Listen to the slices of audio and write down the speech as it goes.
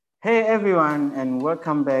Hey everyone, and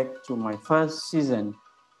welcome back to my first season.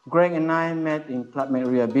 Greg and I met in Club Med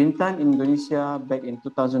Ria Bintan, Indonesia, back in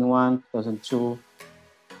 2001, 2002,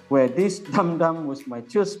 where this dum-dum was my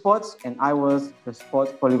chill sports and I was the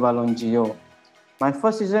sports polyvalent Geo. My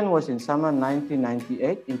first season was in summer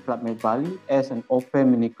 1998 in Club Med Bali as an OP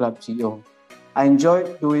mini club Geo. I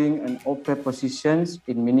enjoyed doing an OP positions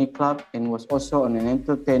in mini club and was also an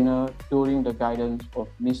entertainer during the guidance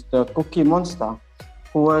of Mr. Cookie Monster,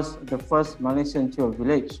 who was the first Malaysian Geo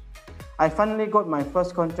village. I finally got my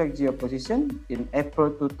first contract Geo position in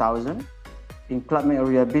April 2000 in Club Med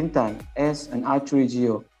Ria Bintan as an archery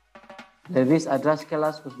Geo. Levis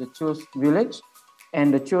Adraskelas was the Chio village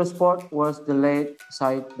and the Chio sport was the late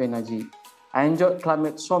Said Benaji. I enjoyed Club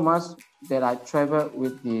Med so much that I traveled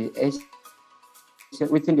within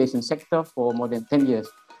the Asian sector for more than 10 years.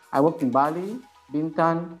 I worked in Bali,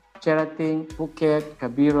 Bintan, Cherating, Phuket,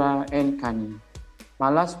 Kabira, and Kani. My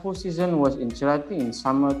last full season was in Cherating in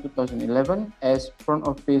summer 2011 as front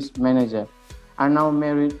office manager. I'm now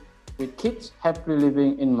married with kids, happily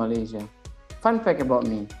living in Malaysia. Fun fact about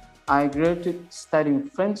me, I graduated studying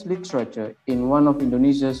French literature in one of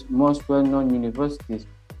Indonesia's most well-known universities,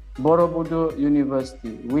 Borobudur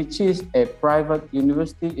University, which is a private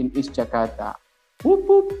university in East Jakarta. Whoop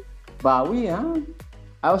whoop, Bawi, huh?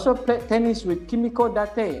 I also played tennis with Kimiko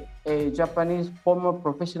Date, a Japanese former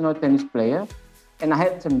professional tennis player, and I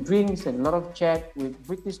had some drinks and a lot of chat with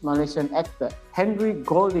British Malaysian actor Henry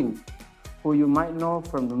Golding, who you might know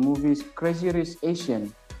from the movies Crazy Rich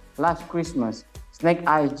Asian, Last Christmas, Snake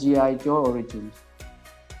Eyes G.I. Joe Origins.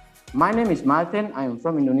 My name is Martin, I am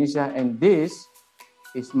from Indonesia, and this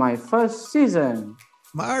is my first season.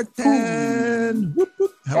 Martin! Whoop,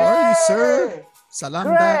 whoop. How are you, sir?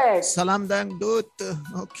 Greg! Salam dangdut.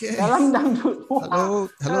 Okay. Salam dangdut. Hello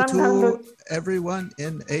Salam to dangdut. everyone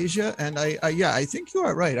in Asia. And I think you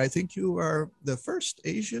are right. I think you are the first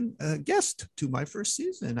Asian guest to my first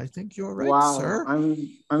season. I think you're right, Wow, sir.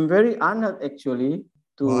 I'm very honored actually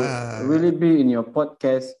to Wow. really be in your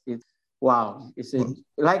podcast. It's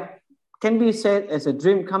like can be said as a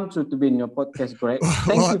dream come true to be in your podcast, Greg.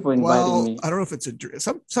 Thank you for inviting me. I don't know if it's a dream.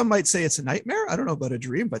 Some might say it's a nightmare. I don't know about a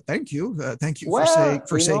dream, but thank you. Thank you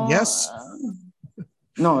for saying yes.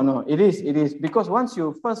 No, it is because once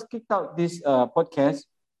you first kicked out this podcast,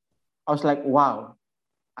 I was like, wow,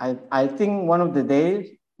 I think one of the days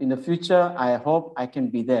in the future, I hope I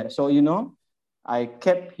can be there. So I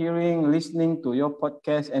kept listening to your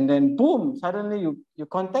podcast, and then boom, suddenly you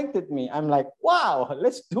contacted me. I'm like, wow,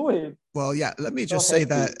 let's do it. Well, yeah, let me just say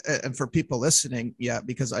that, and for people listening, yeah,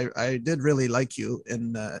 because I did really like you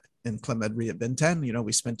in Club Med Ria Bintan.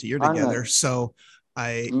 We spent a year together. So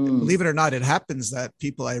believe it or not, it happens that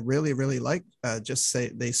people I really, really like just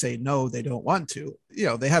say no, they don't want to.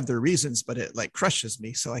 They have their reasons, but it like crushes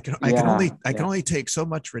me. So I can only take so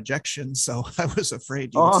much rejection. So I was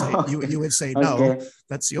afraid you would say no. Okay.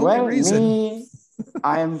 That's the only reason.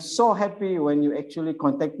 I am so happy when you actually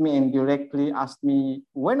contact me and directly ask me,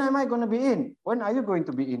 when am I going to be in? When are you going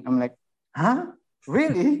to be in? I'm like, huh?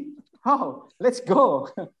 Really? Oh, let's go.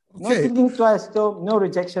 Okay. No thinking twice, so no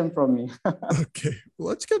rejection from me. Okay, well,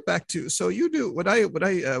 let's get back to, so you knew when I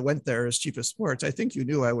went there as chief of sports, I think you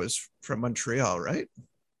knew I was from Montreal, right?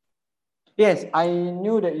 Yes, I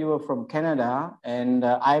knew that you were from Canada, and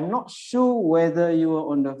I'm not sure whether you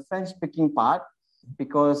were on the French-speaking part,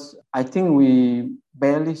 because I think we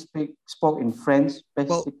barely spoke in French.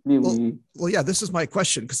 Basically, yeah, this is my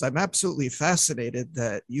question, because I'm absolutely fascinated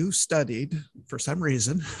that you studied, for some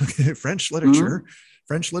reason, French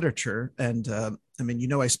literature. And I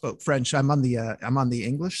mean, I spoke French. I'm on the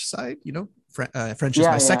English side. French is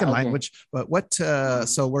my second language. But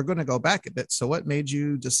so we're going to go back a bit. So what made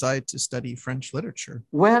you decide to study French literature?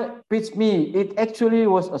 Well, it's me. It actually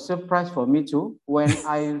was a surprise for me too. When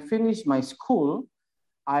I finished my school,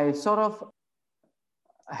 I sort of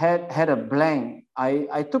had a blank.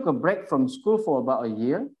 I took a break from school for about a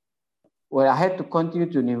year, where I had to continue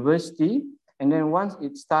to university. And then once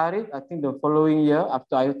it started, I think the following year,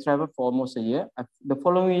 after I traveled for almost a year, the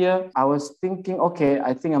following year, I was thinking, okay,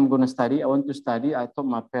 I think I'm going to study. I want to study. I told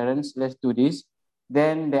my parents, let's do this.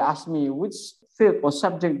 Then they asked me, which field or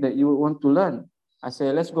subject that you want to learn? I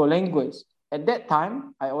said, let's go language. At that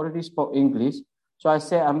time, I already spoke English. So I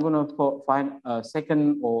said, I'm going to find a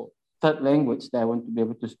second or third language that I want to be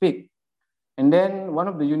able to speak. And then one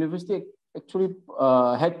of the university actually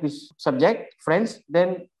had this subject, French.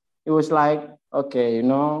 Then it was like, okay,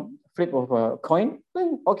 flip of a coin.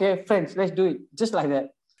 Okay, French, let's do it. Just like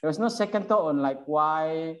that. There was no second thought on like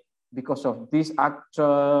why, because of this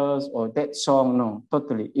actress or that song. No,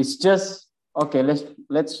 totally. It's just, okay,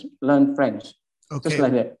 let's learn French. Okay. Just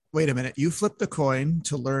like that. Wait a minute. You flipped a coin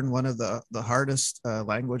to learn one of the hardest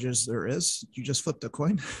languages there is. You just flipped a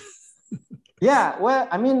coin? Yeah, well,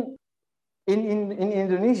 I mean, in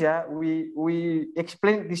Indonesia, we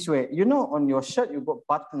explain it this way. You know, on your shirt, you got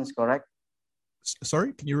buttons, correct?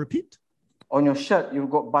 Sorry, can you repeat? On your shirt, you've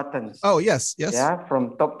got buttons. Oh, yes, yes. Yeah,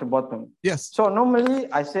 from top to bottom. Yes. So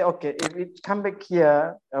normally I say, okay, if it come back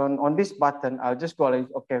here on this button, I'll just go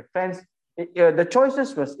like, okay, friends. The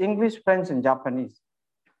choices was English, French, and Japanese.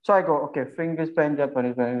 So I go, okay, English, French,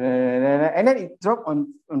 Japanese, and then it dropped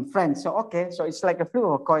on French. So, okay, so it's like a flip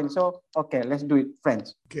of a coin. So, okay, let's do it French.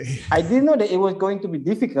 Okay. I didn't know that it was going to be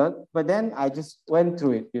difficult, but then I just went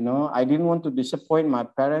through it, you know. I didn't want to disappoint my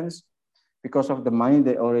parents because of the money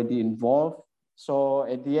they already involved. So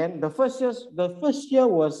at the end, the first year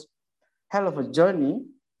was hell of a journey,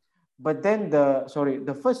 but then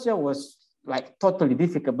the first year was like totally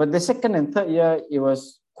difficult. But the second and third year, it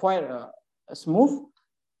was quite smooth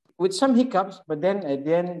with some hiccups, but then at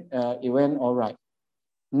the end, it went all right.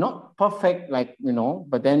 Not perfect, like, you know,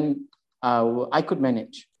 but then I could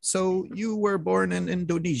manage. So you were born in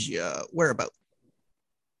Indonesia. Whereabouts?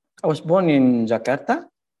 I was born in Jakarta.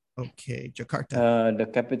 Okay, Jakarta. The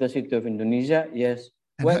capital city of Indonesia, yes.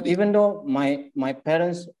 And well, even though my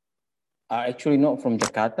parents are actually not from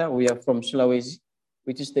Jakarta, we are from Sulawesi,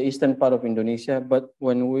 which is the eastern part of Indonesia. But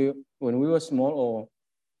when we were small, or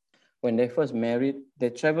when they first married, they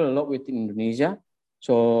traveled a lot within Indonesia.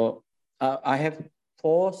 So I have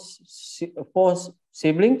four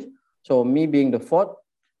siblings. So me being the fourth.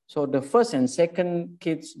 So the first and second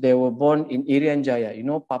kids, they were born in Irian Jaya, you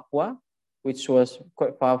know, Papua, which was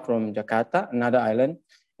quite far from Jakarta, another island.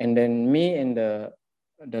 And then me and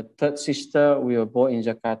the third sister, we were born in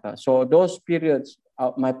Jakarta. So those periods,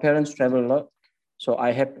 my parents traveled a lot. So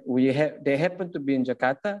they happened to be in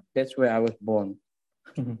Jakarta. That's where I was born.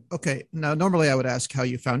 Okay. Now, normally I would ask how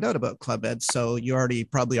you found out about Club Med. So you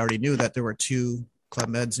probably already knew that there were two Club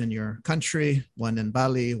Meds in your country, one in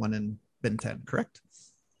Bali, one in Bintan, correct?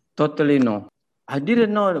 Totally no. I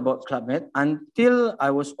didn't know about Club Med until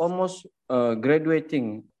I was almost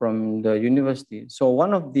graduating from the university. So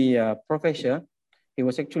one of the professor, he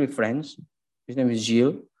was actually French. His name is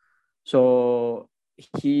Gilles. So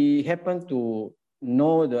he happened to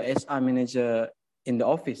know the SR manager in the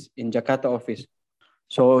office, in Jakarta office.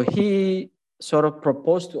 So he sort of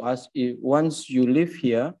proposed to us, once you live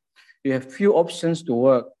here, you have few options to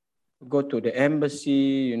work. Go to the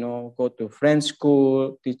embassy, you know, go to French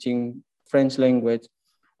school, teaching French language,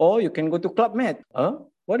 or you can go to Club Med.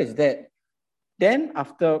 What is that? Then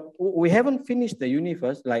after, we haven't finished the uni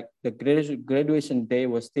first, like the graduation day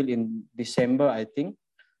was still in December, I think.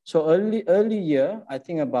 So early year, I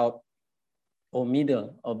think about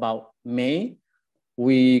May,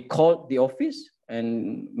 we called the office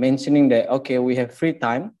and mentioning that, okay, we have free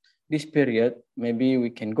time this period, maybe we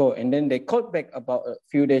can go. And then they called back about a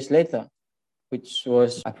few days later, which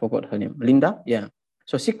was, I forgot her name, Linda, yeah.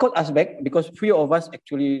 So she called us back because few of us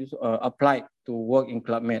actually applied to work in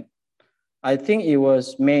Club Med. I think it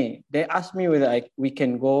was May. They asked me whether we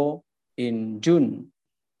can go in June.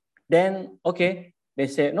 Then, okay, they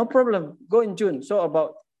said, no problem, go in June. So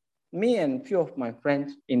about me and few of my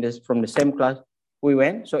friends from the same class, we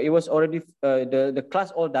went. So it was already, the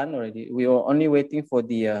class all done already. We were only waiting for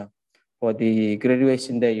the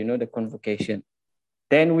graduation day, you know, the convocation.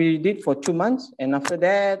 Then we did for 2 months. And after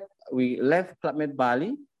that, we left Club Med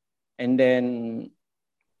Bali. And then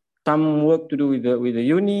some work to do with the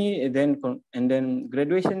uni, and then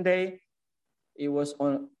graduation day. It was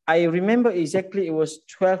on, I remember exactly, it was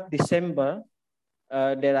 12th December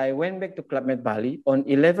that I went back to Club Med Bali. On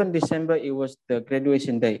 11th December, it was the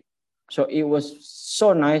graduation day. So it was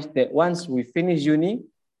so nice that once we finished uni,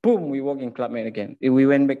 boom, we work in Club Med again. We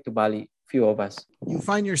went back to Bali, few of us. You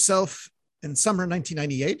find yourself in summer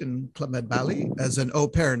 1998 in Club Med Bali as an au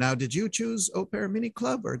pair. Now, did you choose Au Pair Mini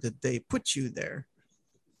Club or did they put you there?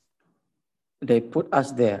 They put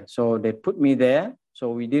us there. So they put me there.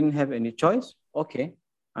 So we didn't have any choice. Okay.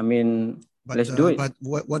 I mean, let's do it. But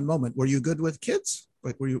one moment, were you good with kids?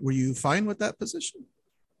 Were you fine with that position?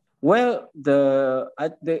 Well, the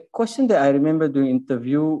question that I remember during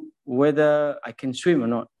interview, whether I can swim or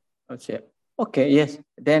not, I say, okay, yes.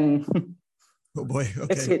 Then oh boy, okay.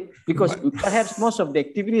 That's it. Because perhaps most of the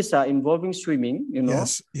activities are involving swimming, you know.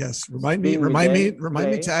 Yes. Remind me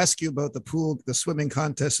to ask you about the swimming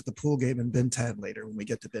contest at the pool game in Bintan later when we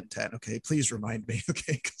get to Bintan. Okay, please remind me.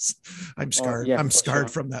 Okay, because I'm scarred. I'm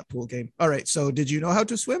scarred from that pool game. All right. So, did you know how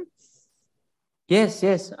to swim? Yes,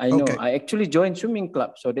 I know. Okay. I actually joined swimming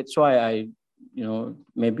club, so that's why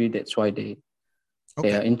maybe that's why they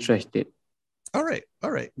are interested. All right.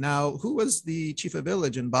 All right. Now, who was the chief of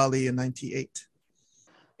village in Bali in 98?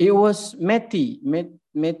 It was Meti.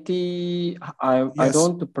 Meti, I Yes. don't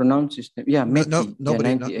want to pronounce his name. Yeah, Meti.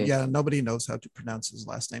 Nobody knows how to pronounce his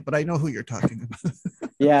last name, but I know who you're talking about.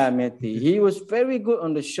 Yeah, Meti. He was very good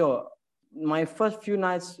on the show. My first few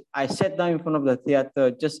nights, I sat down in front of the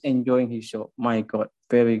theater just enjoying his show. My God,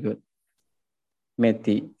 very good.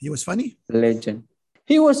 Meti. He was funny? Legend.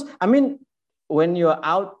 He was, I mean, when you're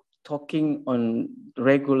out talking on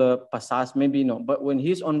regular passages, maybe no, but when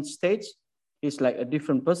he's on stage, he's like a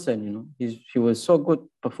different person, you know. He was so good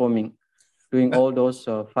performing, doing all those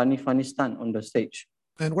funny stunt on the stage.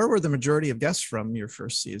 And where were the majority of guests from your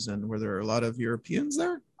first season? Were there a lot of Europeans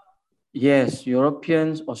there? Yes,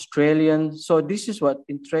 Europeans, Australians. So this is what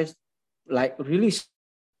like really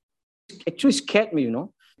actually scared me, you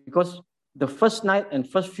know, because the first night and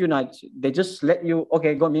first few nights, they just let you,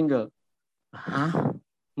 okay, go mingle. Huh?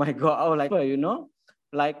 My God, I was like, you know,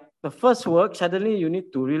 like the first work, suddenly you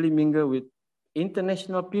need to really mingle with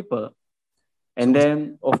international people. And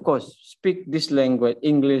then, of course, speak this language,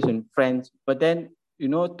 English and French. But then, you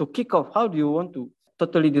know, to kick off, how do you want to?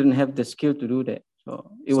 Totally didn't have the skill to do that.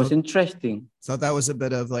 So it was interesting. So that was a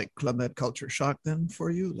bit of like Club Med culture shock then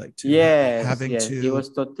for you, like to having to. It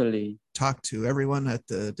was totally talk to everyone at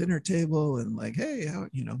the dinner table and like, hey, how,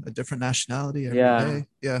 you know, a different nationality every day.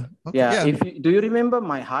 Yeah. Okay. Yeah. Do you remember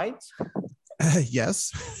my height?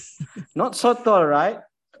 Yes. Not so tall, right?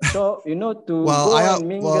 So you know to go and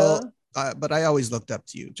mingle. But I always looked up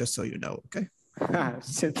to you, just so you know. Okay.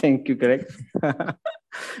 Thank you, Greg.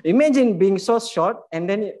 Imagine being so short and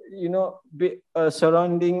then, you know,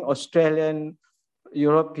 surrounding Australian,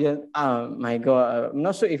 European. Oh my God. I'm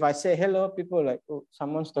not sure if I say hello, people like, oh,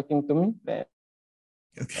 someone's talking to me.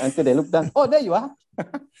 Okay. Until they look down. Oh, there you are.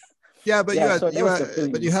 Yeah, but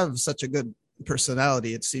but you have such a good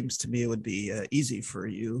personality. It seems to me it would be easy for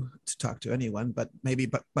you to talk to anyone. But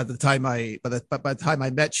maybe, by the time I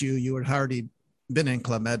met you, you had already been in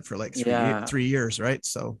Club Med for like 3 years, right?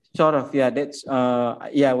 So sort of, yeah. That's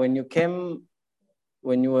when you came,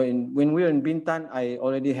 when we were in Bintan, I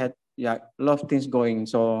already had a lot of things going.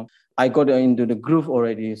 So I got into the groove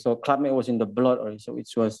already. So Club Med was in the blood already. So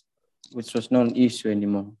which was not an issue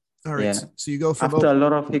anymore. All right. Yeah. So you go from after a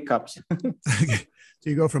lot of hiccups. So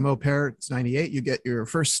you go from au pair, it's 98. You get your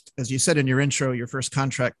first, as you said in your intro, your first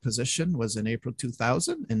contract position was in April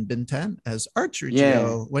 2000 in Bintan as archery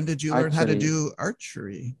geo. When did you learn how to do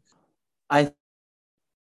archery? I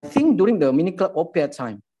think during the mini club au pair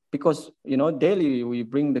time, because, you know, daily we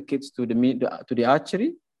bring the kids to the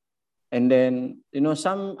archery. And then, you know,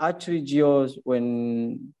 some archery geos,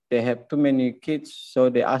 when they have too many kids, so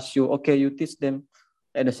they ask you, okay, you teach them.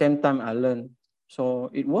 At the same time, I learned. So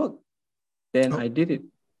it worked. Then I did it.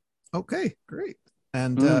 Okay, great.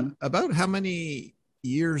 And about how many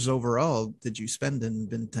years overall did you spend in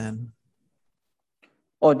Bintan?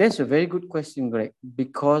 Oh, that's a very good question, Greg.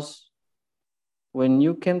 Because when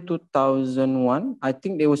you came 2001, I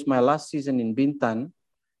think it was my last season in Bintan.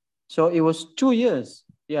 So it was 2 years.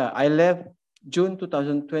 Yeah, I left June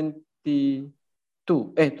 2002.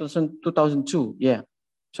 2002. Yeah.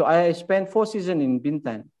 So I spent 4 seasons in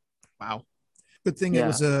Bintan. Wow. Good thing it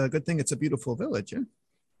was a good thing. It's a beautiful village. Yeah.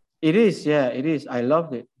 It is. Yeah, it is. I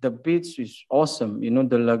loved it. The beach is awesome. You know,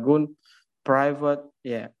 the lagoon, private.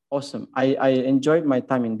 Yeah, awesome. I enjoyed my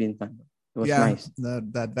time in Bintan. It was nice.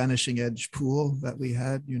 That vanishing edge pool that we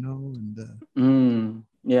had, you know, and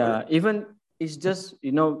even it's just,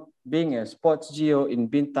 you know, being a sports geo in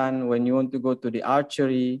Bintan, when you want to go to the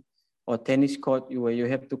archery or tennis court, where you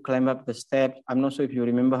have to climb up the steps. I'm not sure if you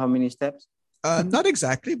remember how many steps. Not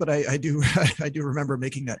exactly, but I do I do remember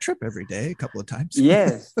making that trip every day a couple of times.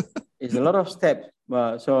 Yes, it's a lot of steps.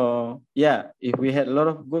 So yeah, if we had a lot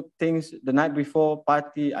of good things the night before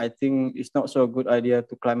party, I think it's not so good idea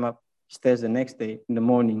to climb up stairs the next day in the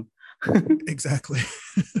morning. Exactly.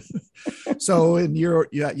 So in you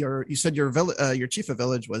said your chief of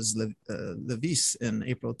village was Levis in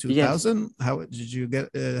April 2000. Yes. How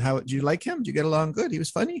did you like him? Did you get along good? He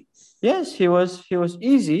was funny. Yes, he was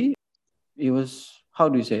easy. He was, how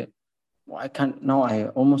do you say it? I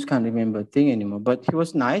almost can't remember a thing anymore, but he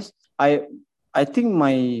was nice. I think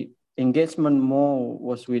my engagement more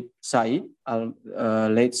was with Said,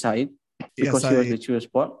 late Said, because he was the chief of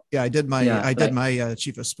sport. Yeah, I did my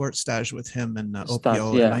chief of sport stage with him in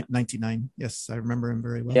OPO in 99. Yes, I remember him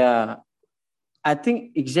very well. Yeah, I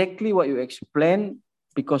think exactly what you explained.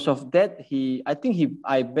 Because of that,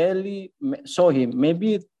 I barely saw him.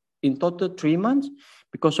 Maybe in total 3 months,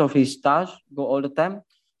 because of his stars go all the time.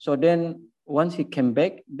 So then once he came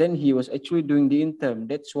back, then he was actually doing the intern.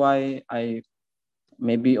 That's why I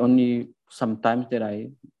maybe only sometimes that I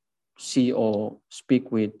see or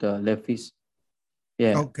speak with Lefis.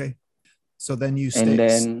 Yeah. Okay. So then you stay. And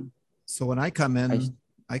then so when I come in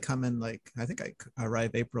like, I think I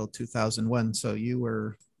arrived April 2001. So you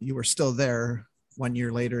were still there. 1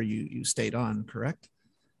 year later, you stayed on, correct?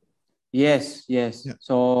 Yes. Yeah.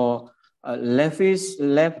 So Lefis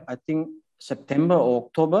left, I think September or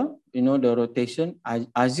October, the rotation.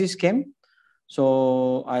 Aziz came.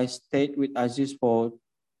 So I stayed with Aziz for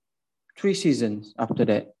 3 seasons after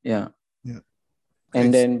that. Yeah. Yeah. Okay.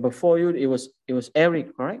 And then before you, it was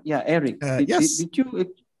Eric, correct? Yeah, Eric. Yes. Did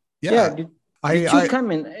you? Yeah. Did you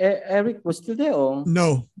come in? Eric was still there, or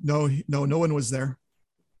no one was there.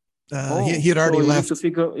 He had already left. To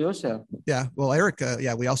figure yourself. Yeah. Well, Eric.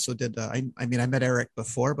 We also did. I met Eric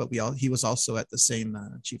before, but he was also at the same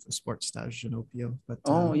chief of sports stage, Genopio. But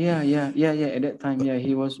yeah. At that time,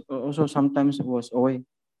 he was also sometimes was away.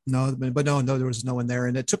 No, but no, there was no one there,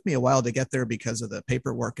 and it took me a while to get there because of the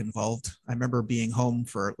paperwork involved. I remember being home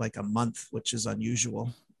for like a month, which is unusual,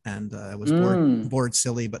 and I was bored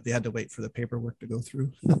silly, but they had to wait for the paperwork to go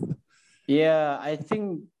through. Yeah, I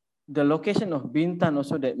think the location of Bintan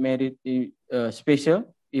also that made it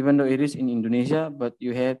special, even though it is in Indonesia, but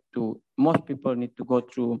most people need to go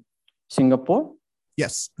through Singapore.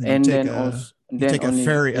 Yes, and then take a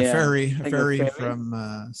ferry from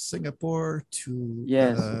Singapore to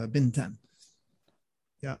Bintan.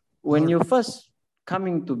 Yeah. When you first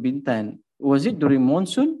coming to Bintan, was it during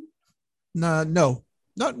monsoon? No,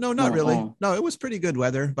 not really. No, it was pretty good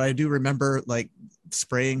weather, but I do remember like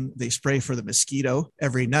they spray for the mosquito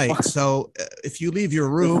every night. So if you leave your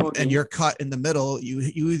room and you're caught in the middle,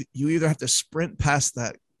 you either have to sprint past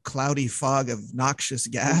that cloudy fog of noxious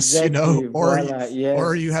gas,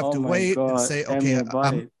 or you have to wait and say, okay,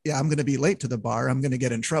 I'm going to be late to the bar. I'm going to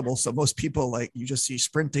get in trouble. So most people, like, you just see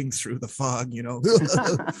sprinting through the fog,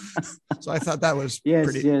 So I thought that was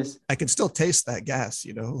pretty. Yes. I can still taste that gas,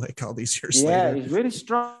 like all these years later. Yeah, it's very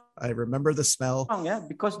strong. I remember the smell. Yeah,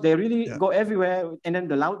 because they really go everywhere, and then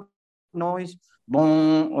the loud noise,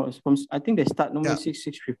 boom, or I think they start normally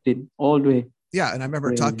 6:15 all the way. Yeah, and I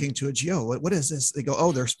remember talking to a Geo. What is this? They go,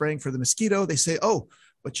 oh, they're spraying for the mosquito. They say, oh,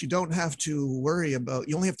 but you don't have to worry about.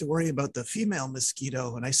 You only have to worry about the female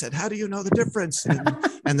mosquito. And I said, how do you know the difference?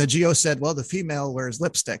 And the Geo said, well, the female wears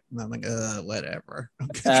lipstick. And I'm like, whatever.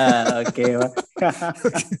 Okay.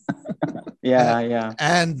 Yeah.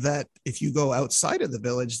 And that if you go outside of the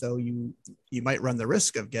village, though, you might run the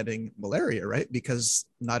risk of getting malaria, right? Because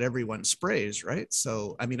not everyone sprays, right?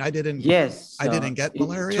 So, I mean, I didn't get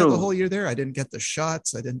malaria the whole year there. I didn't get the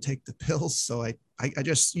shots. I didn't take the pills. So I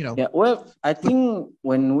just, Yeah, well, I think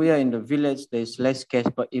when we are in the village, there's less case.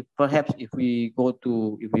 But if we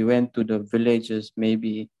went to the villages,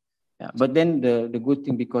 maybe. Yeah. But then the good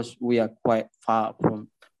thing, because we are quite far from.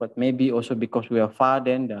 But maybe also because we are far,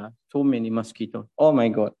 then there are so many mosquitoes. Oh my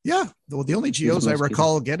God! Yeah, well, the only Geos I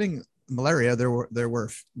recall getting malaria, there were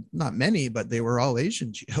not many, but they were all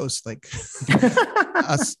Asian Geos. Like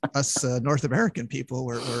us North American people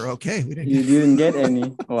were okay. We didn't get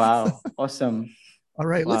any. Wow, awesome. All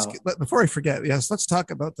right, before I forget, let's talk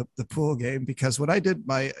about the pool game, because when I did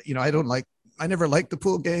I never liked the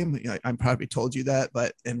pool game. I probably told you that,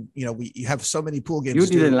 but you have so many pool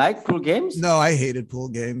games. You didn't like pool games? No, I hated pool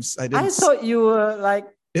games. I thought you were like.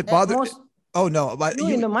 It bothered. Oh no, but you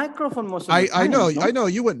in the microphone most of the time. I know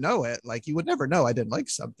you wouldn't know it. Like, you would never know I didn't like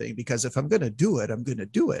something, because if I'm gonna do it, I'm gonna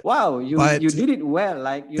do it. Wow, you did it well.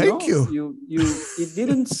 Like, thank you. You it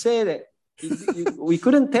didn't say that. We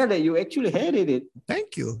couldn't tell that you actually hated it.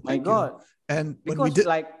 Thank you. My God. And because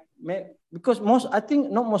I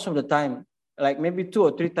think not most of the time. Like maybe 2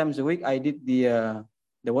 or 3 times a week, I did the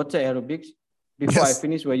water aerobics before I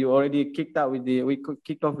finished. Where you already kicked off with the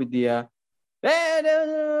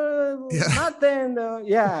nothing.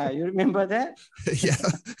 You remember that? Yeah.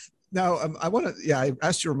 Now I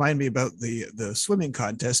asked you to remind me about the swimming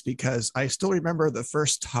contest, because I still remember the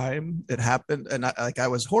first time it happened, and I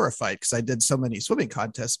was horrified because I did so many swimming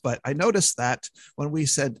contests. But I noticed that when we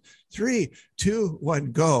said 3, 2,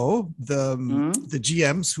 1, go, the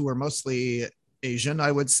GMs, who were mostly Asian,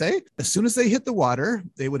 I would say, as soon as they hit the water,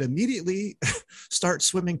 they would immediately start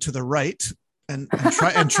swimming to the right and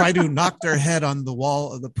try to knock their head on the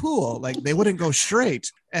wall of the pool. Like, they wouldn't go straight.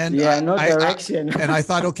 And no direction. And I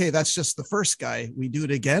thought, okay, that's just the first guy. We do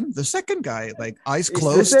it again. The second guy, like, eyes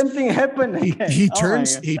closed. The same thing happened again. He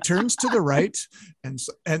turns to the right. And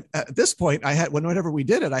at this point, whenever we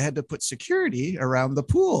did it, I had to put security around the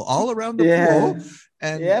pool, all around the pool.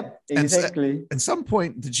 And yep, exactly. At some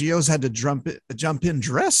point, the Geos had to jump in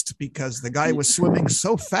dressed because the guy was swimming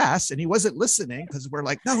so fast and he wasn't listening because we're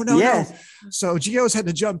like, no. So Geos had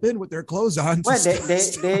to jump in with their clothes on. Well,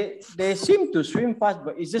 they seem to swim fast,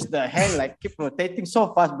 but it's just the hand like keep rotating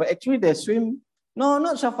so fast. But actually, they swim. No,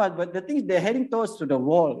 not so fast, but the thing is they're heading towards to the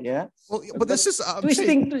wall, yeah. Well, but this is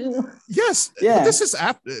twisting. Yes, yeah. But this is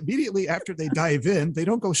immediately after they dive in, they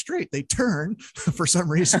don't go straight; they turn for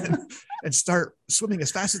some reason and start swimming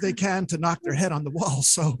as fast as they can to knock their head on the wall.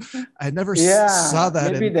 So I never saw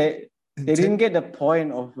that. Maybe they didn't get the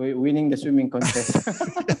point of winning the swimming contest.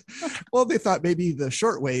 Well, they thought maybe the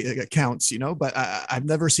short way counts, but I've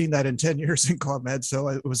never seen that in 10 years in Club Med. So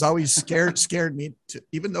it was always scared me to,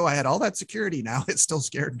 even though I had all that security now, it still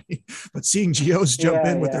scared me. But seeing Geos jump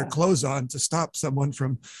in with their clothes on to stop someone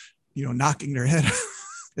from, knocking their head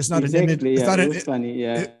it's not an image. It's not an funny,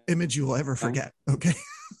 image you will ever forget. Okay.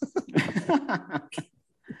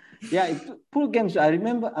 Pool games. I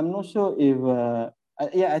remember, I'm not sure if,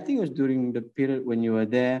 I think it was during the period when you were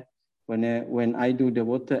there, when I do the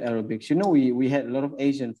water aerobics. We had a lot of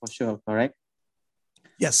Asian for sure, correct?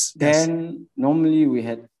 Yes. Then normally we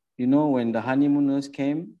had, when the honeymooners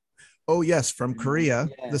came. Oh yes, from Korea.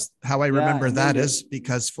 How I remember that is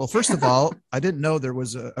because, well, first of all, I didn't know there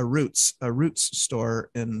was a Roots store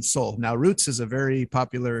in Seoul. Now Roots is a very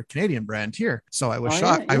popular Canadian brand here, so I was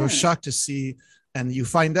shocked. I was shocked to see. And you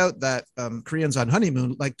find out that Koreans on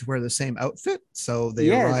honeymoon like to wear the same outfit. So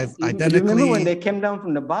they arrive identically. You remember when they came down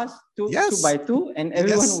from the bus, two by two, and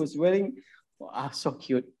everyone was wearing, so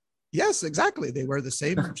cute. Yes, exactly. They wear the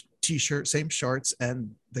same t-shirt, same shorts,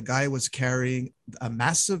 and the guy was carrying a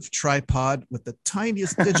massive tripod with the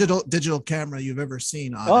tiniest digital camera you've ever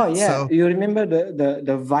seen on it. So, you remember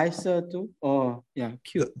the visor too? Oh, yeah,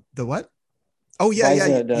 cute. The what? Oh, yeah,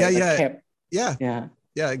 visor, the cap.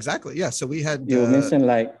 Yeah, exactly. Yeah, so we had. You mentioned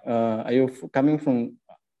are you coming from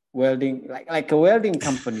welding, like a welding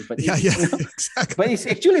company? But exactly. But it's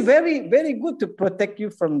actually very, very good to protect you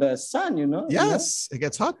from the sun. Yes, it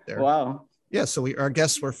gets hot there. Wow. Yeah, so our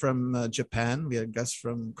guests were from Japan. We had guests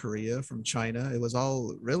from Korea, from China. It was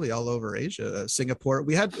all over Asia. Singapore.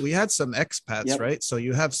 We had some expats, right? So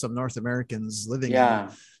you have some North Americans living in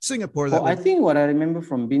Singapore. I think what I remember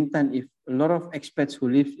from Bintan, if a lot of expats who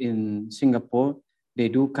live in Singapore, they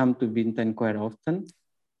do come to Bintan quite often.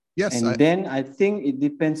 Yes. And then I think it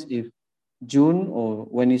depends if June or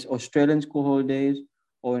when it's Australian school holidays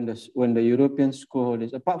or when the European school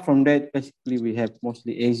holidays. Apart from that, basically we have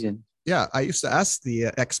mostly Asian. Yeah, I used to ask the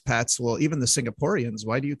expats, well, even the Singaporeans,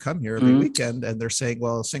 why do you come here every weekend? And they're saying,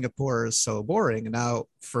 well, Singapore is so boring. Now,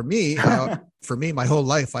 for me, my whole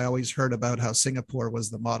life, I always heard about how Singapore was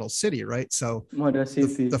the model city, right? So model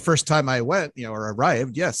city. The first time I went, or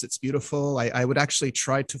arrived, yes, it's beautiful. I would actually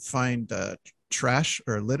try to find trash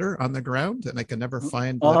or litter on the ground, and I could never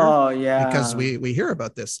find litter because we hear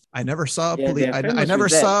about this. I never saw I never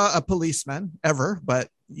saw a policeman ever, but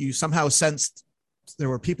you somehow sensed there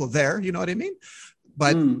were people there, you know what I mean?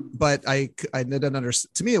 But I didn't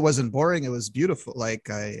understand. To me, it wasn't boring. It was beautiful.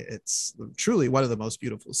 It's truly one of the most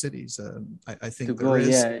beautiful cities. I think there is.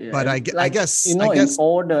 Yeah. But I guess in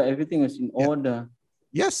order. Everything is in order.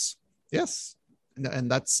 Yes.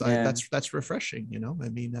 And that's refreshing, I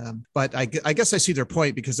mean, but I guess I see their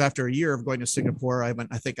point, because after a year of going to Singapore, I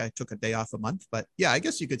think I took a day off a month, but yeah, I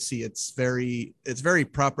guess you could see it's very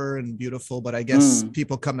proper and beautiful, but I guess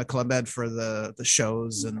people come to Club Med for the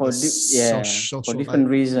shows and for different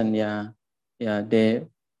reason.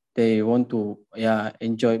 They want to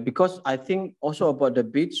enjoy, because I think also about the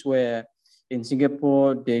beach, where in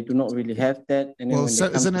Singapore they do not really have that. And well,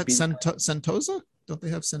 isn't it Sentosa? Don't they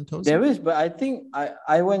have Sentosa? There is, but I think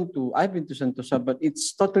I've been to Sentosa, but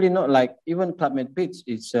it's totally not like, even Club Med beach.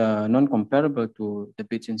 It's non-comparable to the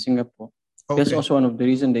beach in Singapore. Okay. That's also one of the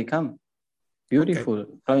reasons they come. Beautiful.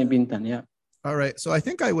 Club Med Bintan, yeah. All right. So I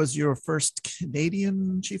think I was your first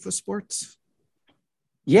Canadian chief of sports.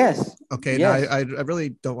 Yes. Okay. Yes. Now I really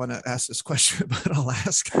don't want to ask this question, but I'll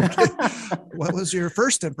ask. Okay. What was your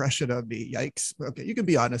first impression of me? Yikes. Okay, you can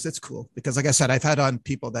be honest. It's cool, because, like I said, I've had on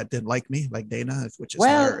people that didn't like me, like Dana, which is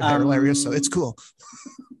hilarious. So it's cool.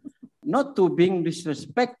 Not to being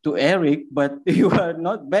disrespect to Eric, but you are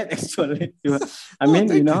not bad actually. Because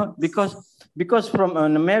from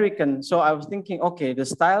an American. So I was thinking, okay, the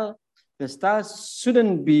style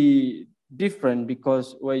shouldn't be different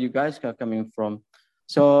because where you guys are coming from.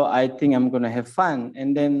 So I think I'm going to have fun.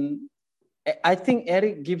 And then I think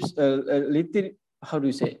Eric gives a little, how do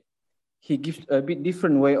you say? He gives a bit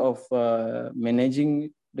different way of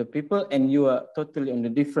managing the people, and you are totally on a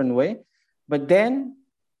different way. But then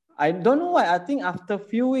I don't know why. I think after a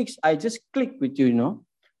few weeks, I just clicked with you,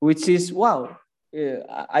 which is wow.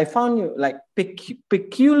 I found you like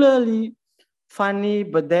peculiarly funny,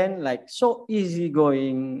 but then like so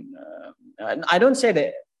easygoing. I don't say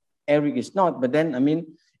that Eric is not, but then I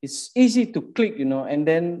mean it's easy to click, and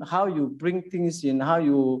then how you bring things in, how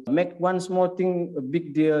you make one small thing a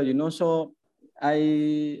big deal, So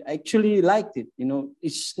I actually liked it.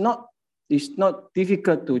 It's not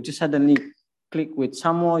difficult to just suddenly click with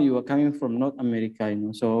someone you are coming from North America,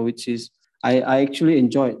 So which is I actually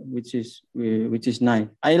enjoy it, which is nice.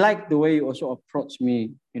 I like the way you also approach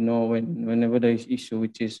me, whenever there is issue,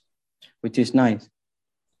 which is nice.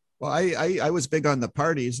 Well, I was big on the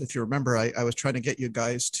parties. If you remember, I was trying to get you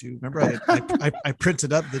guys to remember. I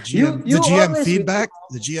printed up the GM feedback,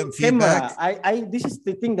 the GM feedback. This is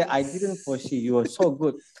the thing that I didn't foresee. You were so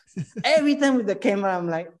good. Every time with the camera, I'm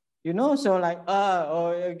like, so like,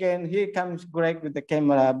 again, here comes Greg with the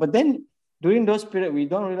camera. But then during those periods, we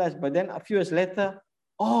don't realize. But then a few years later,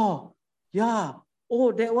 oh yeah,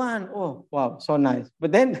 oh that one, oh wow, so nice.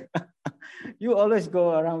 But then you always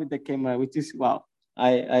go around with the camera, which is wow.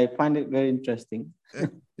 I find it very interesting. Do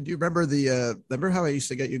you remember remember how I used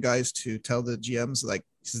to get you guys to tell the GMs, like,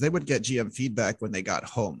 because they would get GM feedback when they got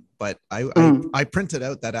home, but I printed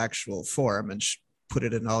out that actual form and put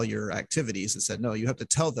it in all your activities and said, no, you have to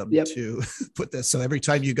tell them to put this. So every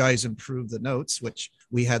time you guys improve the notes, which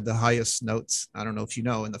we had the highest notes, I don't know if you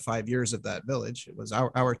know, in the 5 years of that village, it was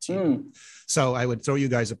our team. So I would throw you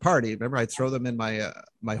guys a party. Remember, I'd throw them in my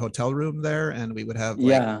hotel room there, and we would have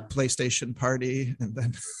like PlayStation party, and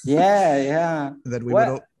then and then we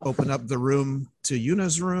would open up the room to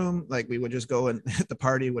Yuna's room. Like we would just go and the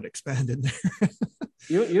party would expand in there.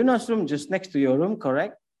 Yuna's room just next to your room,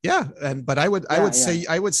 correct? Yeah, but I would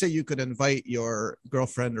say you could invite your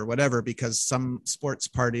girlfriend or whatever, because some sports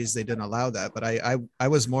parties they didn't allow that. But I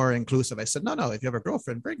was more inclusive. I said, no, if you have a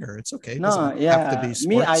girlfriend, bring her. It's okay. It doesn't have to be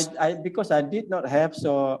sports. Me, I because I did not have,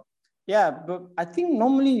 so yeah. But I think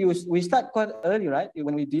normally we start quite early, right?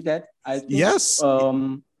 When we did that, I think, yes.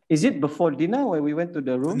 Is it before dinner when we went to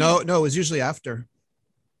the room? No, it was usually after.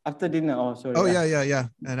 After dinner. Oh, sorry. Oh yeah.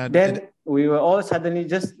 And we were all suddenly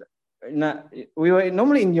just. We were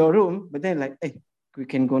normally in your room, but then like, hey, we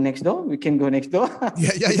can go next door. Yeah.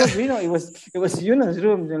 Because, it was Yuna's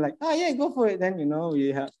room. They're like, go for it. Then we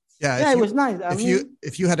have. Yeah, it was nice.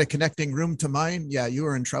 If you had a connecting room to mine, you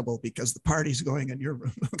were in trouble because the party's going in your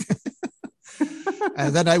room. Okay.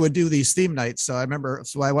 And then I would do these theme nights. So I remember,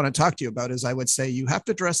 so what I want to talk to you about is I would say you have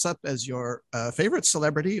to dress up as your favorite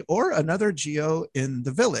celebrity or another Geo in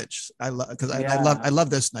the village. I love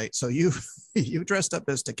this night. So you dressed up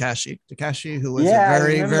as Takashi, who was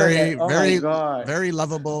a very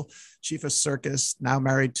lovable chief of circus, now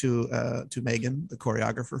married to Megan, the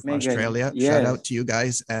choreographer from Australia. Yes. Shout out to you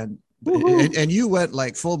guys. And you went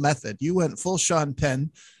like full method. You went full Sean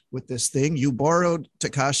Penn with this thing. You borrowed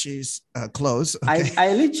Takashi's clothes. Okay?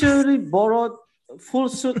 I literally borrowed full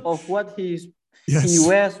suit of what he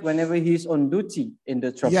wears whenever he's on duty in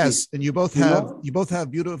the trapeze. Yes, and you both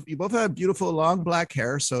have beautiful long black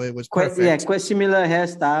hair, so it was perfect. Yeah, quite similar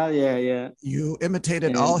hairstyle. Yeah. You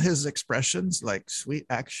imitated all his expressions, like sweet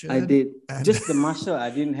action. I did. Just the muscle. I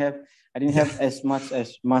didn't have as much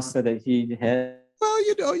as muscle that he had. Well,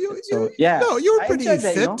 you were pretty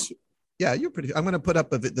fit. Yeah, you're pretty. I'm going to put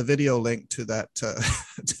up the video link to that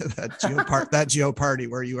Geo party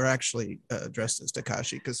where you were actually dressed as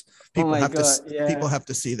Takashi, because people have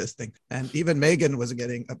to see this thing. And even Megan was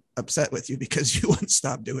getting upset with you because you wouldn't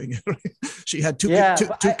stop doing it. She had two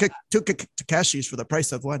Takashis for the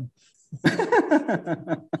price of one.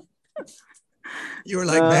 You were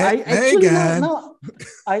like, Megan.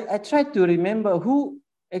 I tried to remember who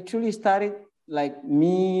actually started like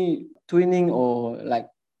me twinning or like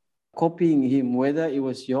copying him, whether it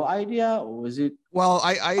was your idea or was it? Well,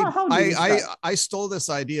 I stole this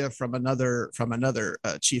idea from another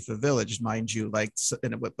chief of village, mind you, like,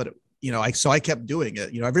 but so I kept doing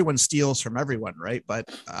it. Everyone steals from everyone, right?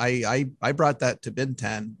 But I brought that to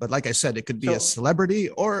Bintan. But like I said, it could be a celebrity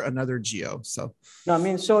or another Geo. So no, I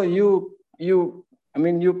mean, so you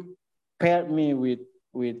paired me with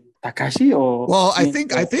Takashi, or I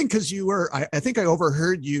think because you were I think I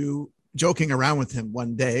overheard you joking around with him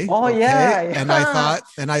one day. And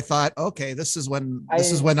I thought, okay, this is when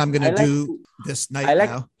I'm going to do this night. I like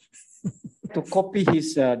now to copy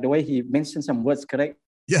his the way he mentioned some words, correct?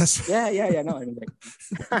 Yes. Yeah. No, I mean,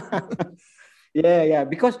 like,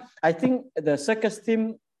 because I think the circus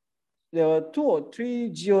team, there were 2 or 3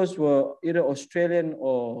 Geos were either Australian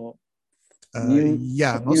or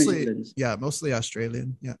mostly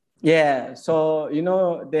Australian. Yeah. Yeah, so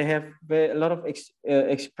they have a lot of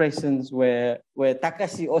expressions where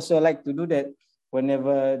Takashi also like to do that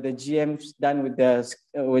whenever the GM's done with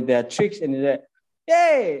their tricks, and he's like,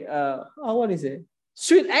 "Hey, what is it?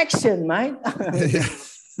 Sweet action, mate." Yeah.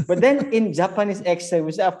 But then in Japanese accent,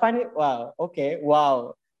 which I find it wow, okay,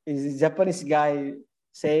 wow, is a Japanese guy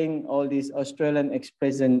saying all these Australian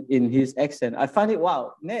expression in his accent. I find it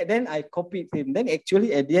wow. Then I copied him. Then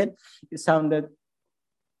actually at the end, it sounded,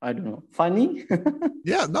 I don't know, funny.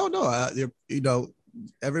 Yeah, no, no.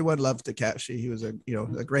 Everyone loved Takashi. He was a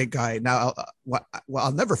great guy. Now, what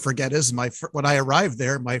I'll never forget is when I arrived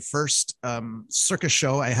there, my first circus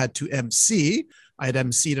show I had to MC. I had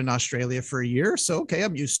MC'd in Australia for a year, so okay,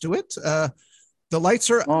 I'm used to it. The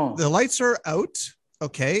lights are out.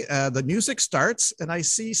 Okay, the music starts, and I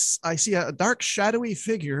see a dark, shadowy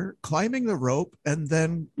figure climbing the rope and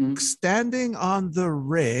then standing on the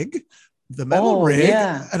rig, the metal rig,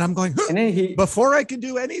 yeah. And I'm going, and then before I can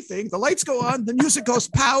do anything, the lights go on, the music goes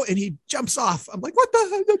pow, and he jumps off. I'm like, what the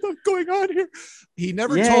hell is going on here? He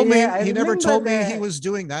never told me. He never told me he was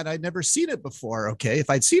doing that. I'd never seen it before. Okay, if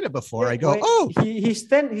I'd seen it before, I go, he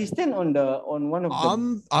stand on one of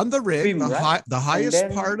on the rig, beam, the highest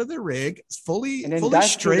part of the rig, fully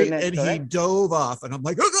straight, and he dove off, and I'm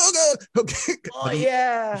like, okay.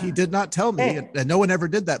 He did not tell me, and no one ever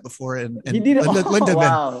did that before. And he did. Lindemann.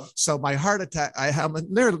 Wow. So my heart attack.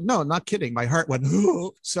 No, not kidding. My heart went.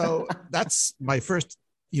 So that's my first,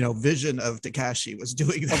 vision of Takashi was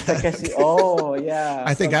doing that. Takashi. Oh yeah.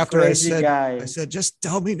 I think after I said, just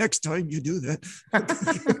tell me next time you do that.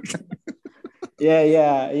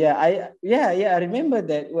 I remember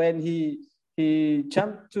that when he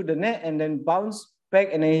jumped to the net and then bounced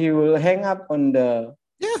back, and then he will hang up on the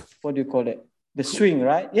what do you call it? The swing,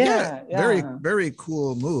 right? Yeah. Very, very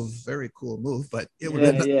cool move. Very cool move. But it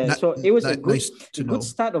was so it was a good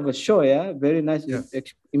start of a show. Yeah, very nice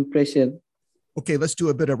impression. Okay, let's do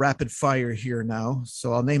a bit of rapid fire here now.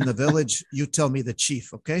 So I'll name the village. You tell me the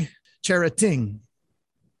chief. Okay, Cherating.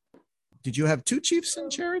 Did you have two chiefs in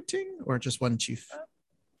Cherating or just one chief?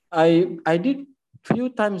 I did few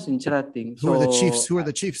times in Cherating. Who are the chiefs? Who are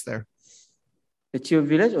the chiefs there? The chief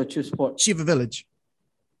village or chief sport? Chief village.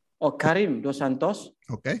 Oh, Karim Dos Santos.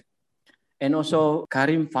 Okay. And also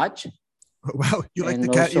Karim Faj. Wow, you like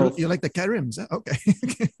you like the Karims? Huh? Okay.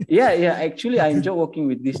 yeah. Actually, I enjoy working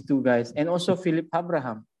with these two guys, and also Philip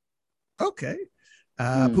Abraham. Okay.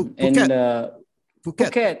 Phuket. And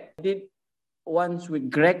Phuket did once with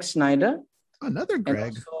Greg Snyder. Another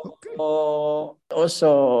Greg.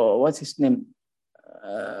 Also, what's his name?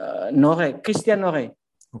 Christian Nore.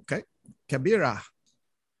 Okay. Kabira.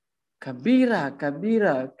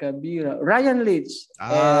 Ryan Leach.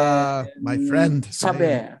 My friend.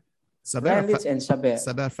 Saber. Ryan Leach and Saber.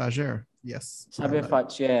 Saber Fajer. Yes. Saber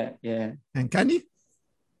Fajer, yeah. And Kani,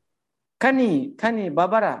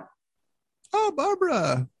 Barbara. Oh,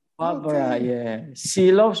 Barbara. Barbara, yeah.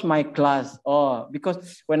 She loves my class. Oh,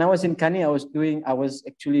 because when I was in Kani,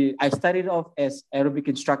 I started off as aerobic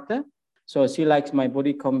instructor. So she likes my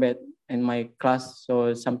body combat and my class.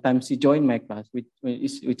 So sometimes she joined my class, which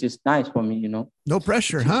is nice for me, No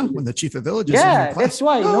pressure, huh? When the chief of village is in your class. That's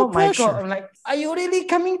why, my God, I'm like, are you really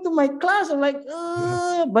coming to my class? I'm like,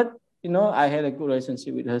 but I had a good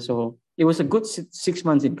relationship with her. So it was a good 6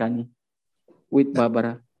 months in Kani with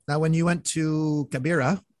Barbara. Now, when you went to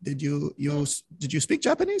Kabira, did you speak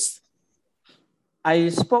Japanese? I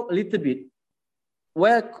spoke a little bit.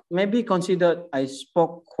 Well, maybe considered I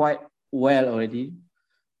spoke quite well already.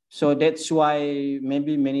 So that's why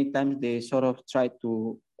maybe many times they sort of try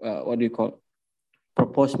to,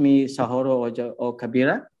 propose me Sahoro or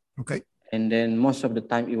Kabira. Okay. And then most of the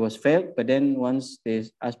time it was failed. But then once they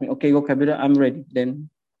asked me, okay, go Kabira, I'm ready. Then,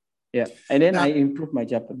 yeah. And then I improved my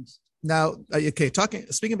Japanese. Now,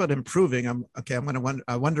 speaking about improving,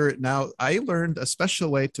 I wonder now, I learned a special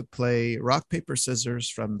way to play rock, paper, scissors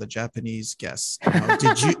from the Japanese guests. Now,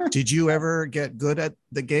 did you ever get good at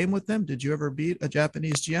the game with them? Did you ever beat a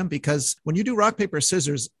Japanese GM? Because when you do rock, paper,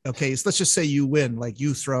 scissors, okay, so let's just say you win, like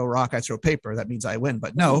you throw rock, I throw paper, that means I win.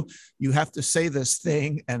 But no, you have to say this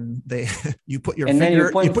thing and you put your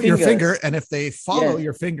finger, and if they follow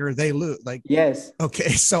your finger, they lose. Like, yes.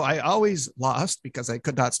 Okay, so I always lost because I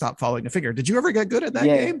could not stop following the finger. Did you ever get good at that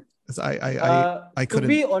game? I couldn't. To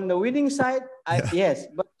be on the winning side, yes,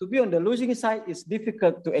 but to be on the losing side, it's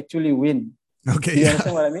difficult to actually win. Okay. You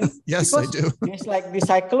understand what I mean? Yes, because I do. it's like the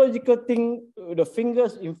psychological thing, the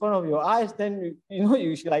fingers in front of your eyes, then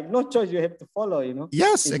you should, like, no choice, you have to follow,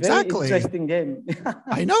 Yes, It's exactly. very interesting game.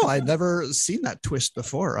 I know. I'd never seen that twist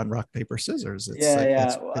before on rock, paper, scissors. It's like,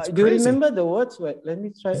 Yeah. it's Do you crazy. remember the words? Wait, let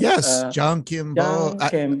me try. Yes, John Kimbo,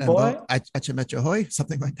 Kimbo, Achimechahoy,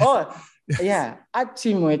 something like that. Oh, yeah,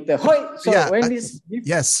 Achimete Hoi. So Yeah, when this,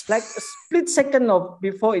 yes, like a split second of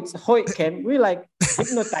before it's Hoi came, we like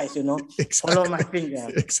hypnotize, exactly. Follow my finger,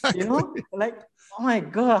 exactly. Like, oh my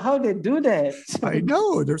God, how they do that? I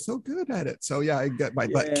know, they're so good at it. So yeah, I get my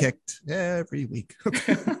butt kicked every week.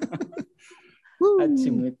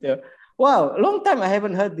 Achimete. Wow, long time I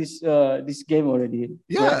haven't heard this game already.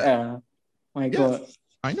 Yeah. My God.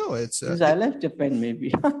 I know it's since I left Japan,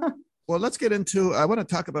 maybe. Well, let's get into. I want to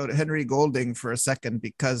talk about Henry Golding for a second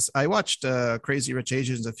because I watched Crazy Rich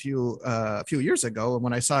Asians a few years ago, and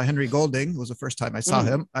when I saw Henry Golding, it was the first time I saw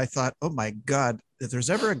him. I thought, oh my God, if there's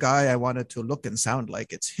ever a guy I wanted to look and sound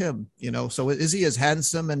like, it's him. So is he as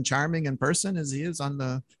handsome and charming in person as he is in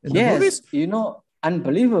the movies?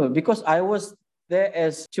 Unbelievable. Because I was there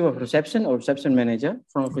as chief of reception or reception manager,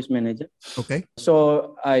 front office manager. Okay.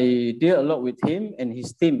 So I did a lot with him and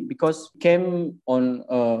his team because came on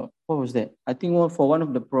what was that? I think for one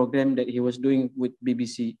of the program that he was doing with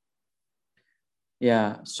BBC.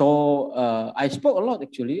 Yeah. So I spoke a lot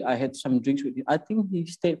actually. I had some drinks with him. I think he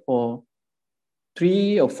stayed for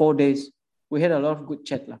 3 or 4 days. We had a lot of good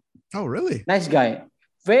chat. Oh, really? Nice guy.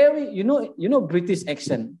 Very, British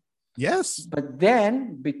accent. Yes. But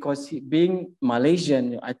then, because he being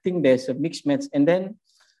Malaysian, I think there's a mixed match. And then,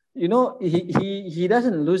 he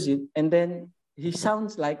doesn't lose it. And then he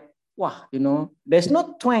sounds like, wow, there's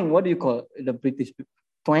not twang. What do you call the British people?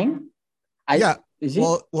 Twang? Is it?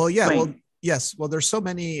 Well, yeah. Twang. Well, yes. Well, there's so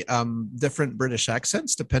many different British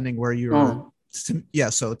accents depending where you're.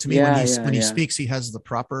 So to me, when he speaks, he has the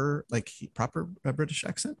proper British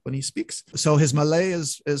accent when he speaks. So his Malay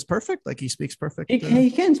is perfect. Like he speaks perfect. He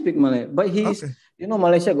can speak Malay, but he's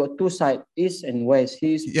Malaysia got two sides, east and west.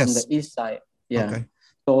 He's from the east side. Yeah. Okay.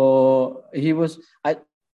 So he was at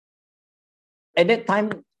that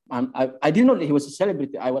time. I didn't know that he was a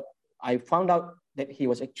celebrity. I found out that he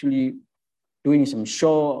was actually doing some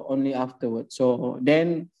show only afterwards. So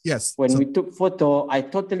then when we took photo, I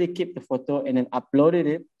totally kept the photo and then uploaded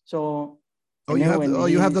it. So you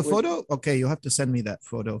have the photo? Okay, you have to send me that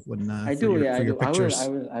photo when I do. Your pictures.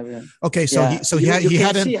 I will. Okay, so he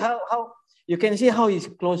hadn't see how you can see how he's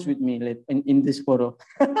close with me in this photo.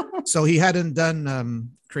 So he hadn't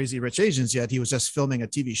done Crazy Rich Asians yet. He was just filming a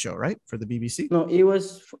TV show, right, for the BBC? No, it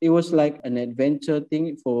was like an adventure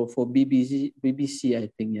thing for BBC, I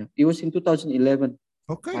think. Yeah, it was in 2011.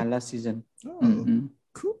 Okay, my last season. Oh,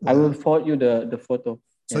 cool. I will forward you the photo.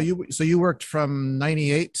 So you worked from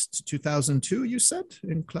 98 to 2002. You said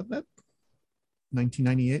in Club Med,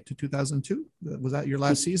 1998 to 2002. Was that your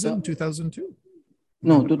last season? 2002.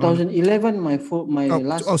 No, 2011. My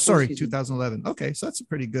last. Oh, sorry, 2011. Okay, so that's a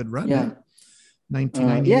pretty good run. Yeah.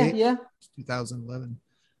 1998. 2011.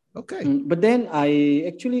 Okay. But then I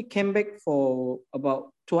actually came back for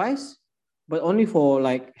about twice, but only for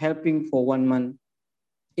like helping for 1 month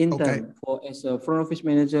intern as a front office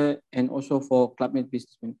manager and also for Club Med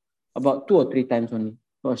businessman. About 2 or 3 times only.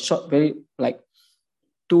 So short, very like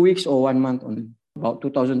 2 weeks or 1 month only. About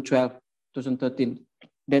 2012, 2013.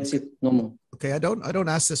 That's it. No more. Okay, I don't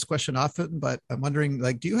ask this question often, but I'm wondering,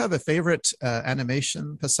 like, do you have a favorite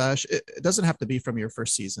animation passage? It doesn't have to be from your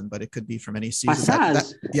first season, but it could be from any season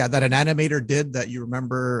that an animator did that you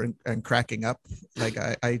remember and cracking up. Like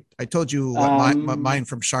I told you what mine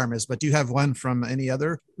from Sharm is, but do you have one from any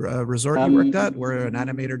other resort you worked at where an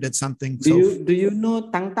animator did something? Do you know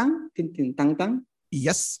Tang Tang? Tintin Tang Tang?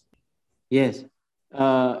 Yes. Yes.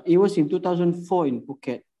 It was in 2004 in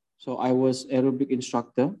Phuket. So I was aerobic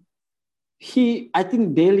instructor. I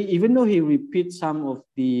think daily, even though he repeats some of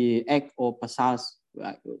the act or passage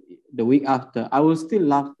the week after, I will still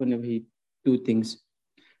laugh whenever he do things.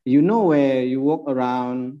 Where you walk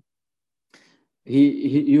around,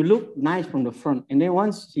 you look nice from the front, and then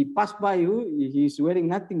once he passed by you, he's wearing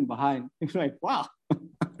nothing behind. It's like, wow.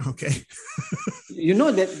 Okay.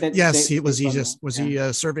 that. Yes, was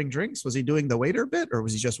he serving drinks? Was he doing the waiter bit, or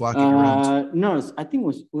was he just walking around? Nurse, I think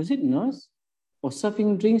was it nurse or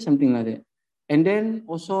serving drinks, something like that. And then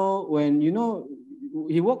also when he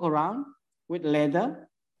walk around with leather,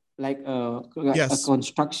 like a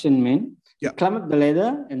construction man. He climb up the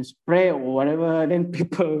ladder and spray or whatever. Then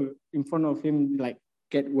people in front of him like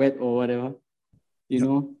get wet or whatever. You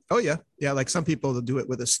know? Oh yeah. Yeah. Like some people that do it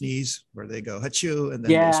with a sneeze where they go "Hachu" and then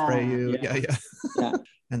they spray you. Yeah.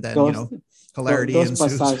 And then hilarity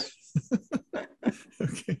ensues.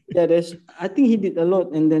 Okay. Yeah, I think he did a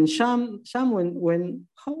lot. And then Sham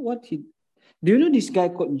do you know this guy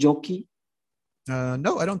called Jockey?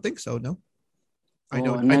 No, I don't think so. No.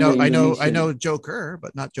 Another I Indonesian. know Joker,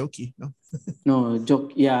 but not Jokey. No. No,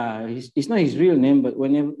 Joke. Yeah, it's not his real name, but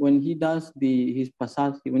when he does his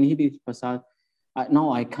passage, when he did his passage,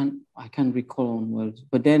 now I can't recall on words.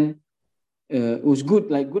 But then it was good,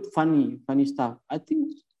 like good, funny stuff. I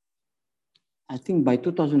think by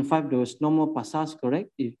 2005 there was no more passage,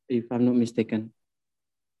 correct? If I'm not mistaken.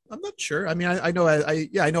 I'm not sure. I mean, I know,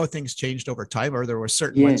 I know things changed over time, or there were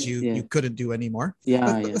certain ones you couldn't do anymore.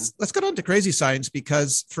 Yeah, Let's get on to Crazy Signs,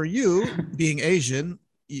 because for you being Asian,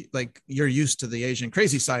 like you're used to the Asian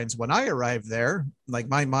Crazy Signs. When I arrived there, like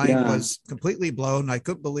my mind was completely blown. I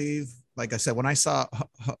couldn't believe, like I said, when I saw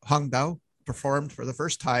Hong Dao performed for the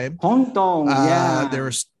first time, Hong Dong, there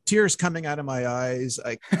was tears coming out of my eyes.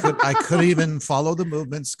 I couldn't even follow the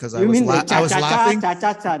movements because I was laughing.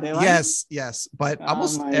 Yes. But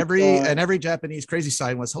almost every Japanese Crazy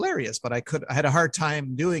Sign was hilarious, but I had a hard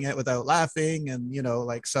time doing it without laughing, and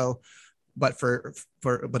like so. But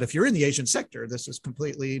but if you're in the Asian sector, this is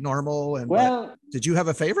completely normal. And did you have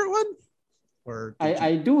a favorite one? Or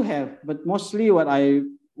I do have, but mostly what I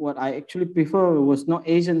actually prefer was not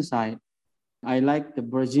Asian side. I like the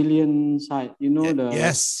Brazilian side.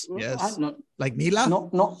 Yes. Like Mila?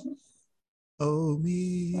 No. Oh,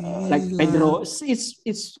 Mila. Like Pedro.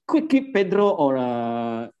 It's quickly Pedro or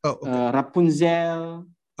Rapunzel.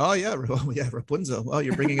 Oh yeah, Rapunzel. Oh,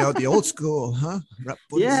 you're bringing out the old school, huh?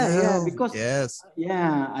 Rapunzel. Yeah, because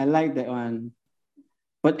I like that one.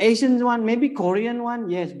 But Asian one, maybe Korean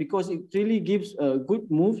one, yes, because it really gives a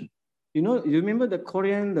good move. You remember the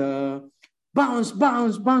Korean, the bounce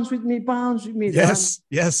with me. Yes.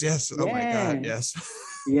 Oh my God, yes.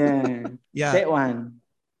 Yeah. That one.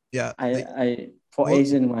 Yeah.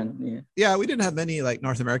 Asian one. Yeah, we didn't have many like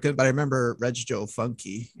North American, but I remember Reg Joe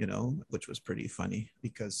Funky, which was pretty funny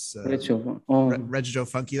because Reg Joe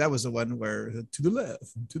Funky, that was the one where to the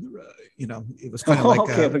left, to the right, it was kind of like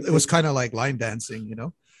it was kind of like line dancing,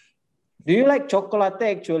 Do you like chocolate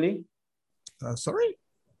actually? Sorry?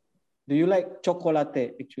 Do you like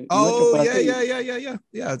chocolate actually? Oh,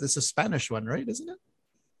 yeah. This is a Spanish one, right? Isn't it?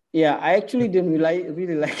 Yeah, I actually didn't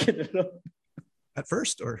really like it a lot. At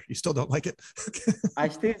first, or you still don't like it? I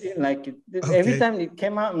still didn't like it. Okay. Every time it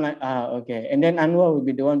came out, I'm like, okay. And then Anwar would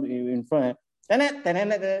be the one in front.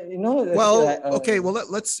 Well, okay. Well,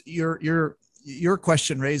 let's your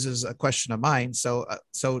question raises a question of mine. So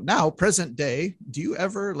now, present day, do you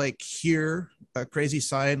ever like hear a crazy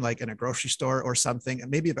sign like in a grocery store or something, and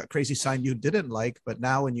maybe a crazy sign you didn't like, but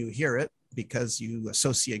now when you hear it because you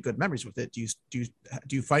associate good memories with it, do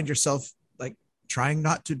you find yourself like trying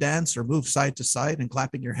not to dance or move side to side and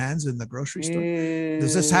clapping your hands in the grocery store?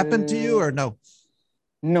 Does this happen to you or no?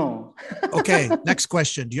 No. Okay, next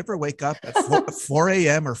question. Do you ever wake up at 4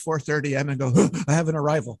 a.m. or 4:30 a.m. and go, I have an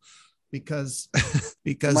arrival? Because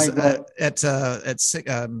the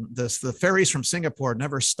ferries from Singapore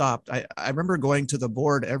never stopped. I remember going to the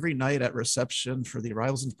board every night at reception for the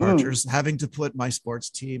arrivals and departures, having to put my sports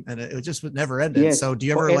team, and it just would never end. Yes. So do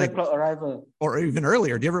you ever like arrival, or even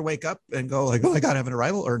earlier? Do you ever wake up and go like, oh, I gotta have an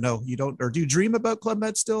arrival, or no, you don't? Or do you dream about Club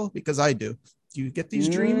Med still? Because I do. Do you get these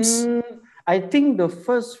dreams? I think the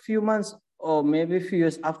first few months or maybe a few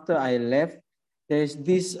years after I left, there's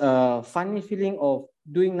this funny feeling of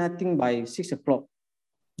doing nothing by 6 o'clock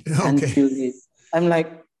until it. I'm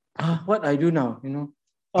like, what I do now,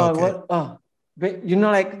 but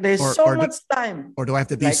like there's so much time. Or do I have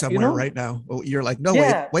to be somewhere right now? Oh, you're like, no,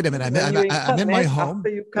 wait a minute, I'm in my home. After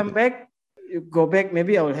you come back, you go back,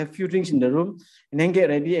 maybe I will have a few drinks in the room and then get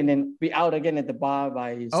ready and then be out again at the bar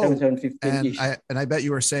by 7:15. And I bet you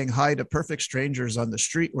were saying hi to perfect strangers on the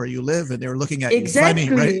street where you live and they were looking at you funny,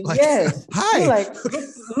 right? Like, yes. Hi. Like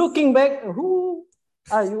looking back, who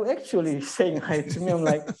are you actually saying hi to me? I'm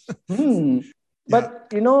like,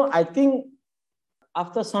 But I think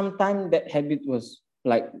after some time that habit was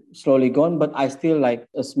like slowly gone, but I still like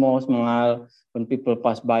a small smile when people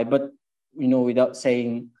pass by, but without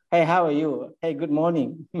saying, hey, how are you? Hey, good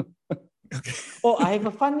morning. Okay. Oh, I have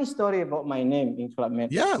a funny story about my name in Club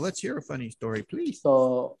Med. Yeah, let's hear a funny story, please.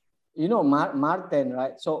 So, Martin,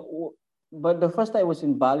 right? So, but the first time I was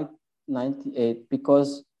in Bali, 98,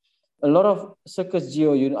 because a lot of Circus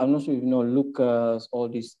Geo, I'm not sure if you know Lucas, all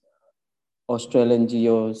these Australian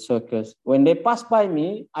Geo Circus. When they pass by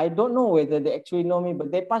me, I don't know whether they actually know me,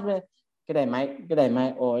 but they pass me, g'day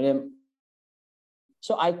mate, or them.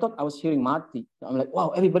 So I thought I was hearing Marty. I'm like, wow,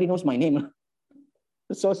 everybody knows my name.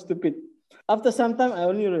 So stupid. After some time, I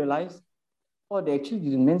only realized, they actually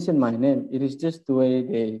didn't mention my name. It is just the way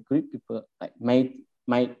they greet people, like mate,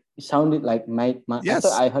 it sounded like Mike. I thought Yes.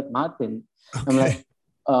 I heard Martin. Okay. I'm like,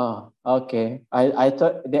 oh, okay. I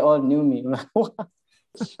thought they all knew me. I'm like, what?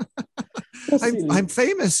 So I'm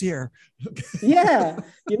famous here. Yeah,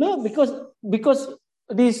 because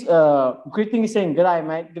this greeting is saying good day,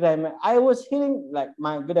 mate, good day, mate. I was hearing like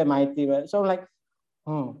my good day, mighty, right? So I'm like,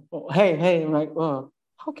 hey, I'm like, oh,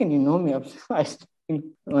 how can you know me? Oh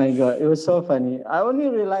my god, it was so funny. I only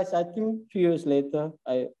realized I think 2 years later,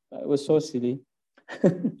 I was so silly.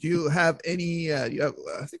 Do you have any? I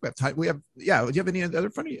think we have time. Yeah. Do you have any other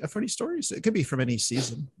funny stories? It could be from any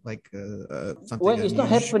season, like something. Well, it's not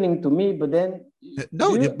happening to me, but then.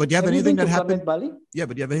 No, but do you have anything that happened? Bali? Yeah,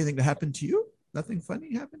 but do you have anything that happened to you? Nothing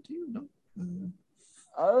funny happened to you? No.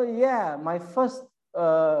 Oh yeah, my first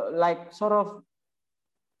like sort of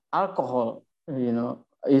alcohol.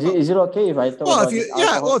 Is it okay if I talk about this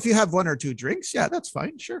alcohol? Well, if you have one or two drinks, yeah, that's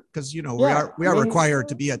fine, sure, because we are required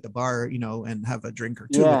to be at the bar, and have a drink or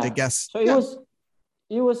two with the guests. So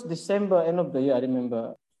it was December, end of the year. I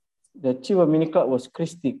remember the chief of mini club was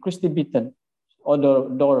Christy Beaton,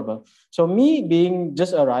 adorable. So me being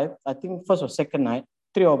just arrived, I think first or second night,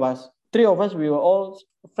 three of us, we were all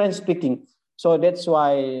French speaking. So that's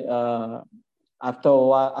why after a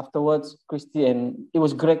while, afterwards, Christy and it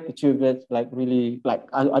was Greg, the chief, like really, like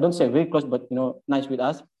I don't say very close, but nice with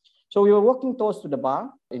us. So we were walking towards to the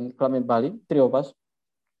bar in Club Med Bali, three of us.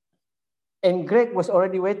 And Greg was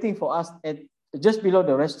already waiting for us at just below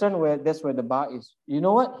the restaurant that's where the bar is. You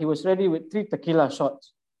know what? He was ready with 3 tequila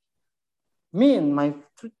shots. Me and my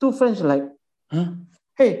two friends were like, huh?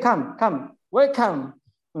 Hey, come, welcome.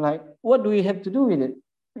 I'm like, what do we have to do with it?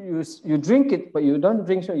 You drink it, but you don't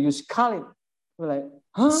drink, so you scull it. We're like,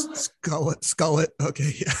 huh? Skull it.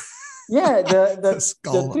 Okay, yeah. Yeah,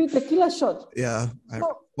 the 3 tequila shots. Yeah.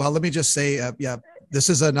 Well, let me just say, this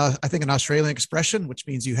is I think an Australian expression, which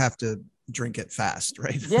means you have to drink it fast,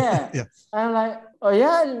 right? Yeah. Yeah. I'm like, oh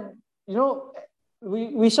yeah,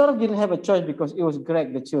 we sort of didn't have a choice because it was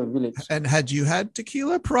Greg, the chill village. And had you had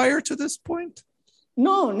tequila prior to this point?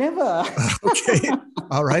 No, never. Okay.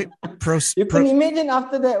 All right. You can imagine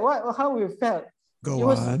after that how we felt. It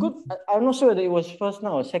was good. I'm not sure whether it was first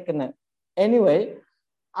night or second night. Anyway,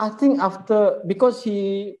 I think after, because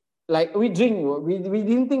we drink, we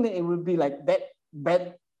didn't think that it would be like that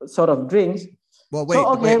bad sort of drinks. Well,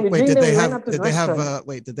 wait.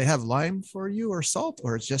 Did they have lime for you or salt,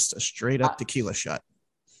 or it's just a straight up tequila shot?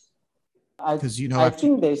 Because I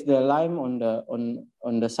think there's the lime on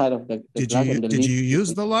the side of the glass. Did you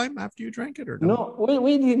use the lime after you drank it or no? No,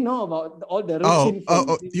 we didn't know about all the routine.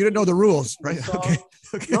 You didn't know the rules, right? Okay.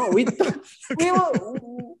 No, we were.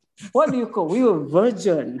 What do you call? We were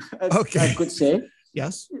virgin. I could say.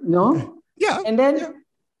 Yes. No. Yeah. And then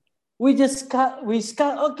we just cut.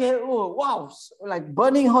 Okay. Oh wow! Like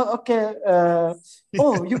burning hot. Okay.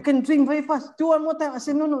 You can drink very fast. Do one more time. I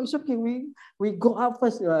said no. It's okay. We go up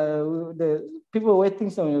first. The people waiting,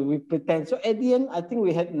 so we pretend. So at the end, I think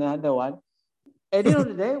we had another one. At the end of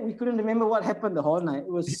the day, we couldn't remember what happened the whole night.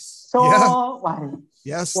 It was so wild.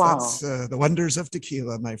 Yes, wow. That's the wonders of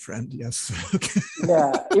tequila, my friend. Yes. Okay.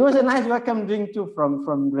 Yeah, it was a nice welcome drink too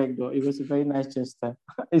from Greg, though. It was a very nice gesture.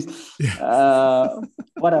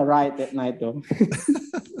 What a ride that night, though.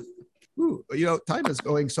 Ooh, time is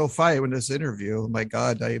going so fast in this interview. My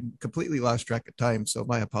God, I completely lost track of time. So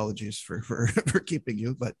my apologies for keeping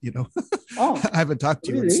you, but I haven't talked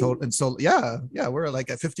to you in so yeah, we're like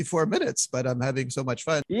at 54 minutes, but I'm having so much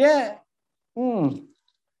fun. Yeah.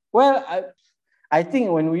 Well, I think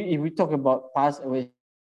if we talk about past,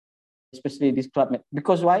 especially this Club Med,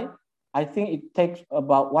 because why? I think it takes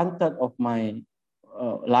about 1/3 of my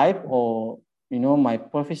life, or my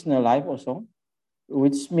professional life also,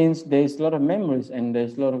 which means there's a lot of memories and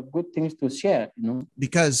there's a lot of good things to share.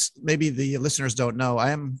 Because maybe the listeners don't know,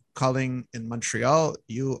 I am calling in Montreal.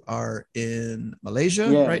 You are in Malaysia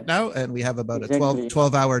right now, and we have about a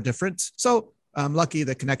 12-hour difference. So I'm lucky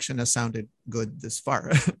the connection has sounded good this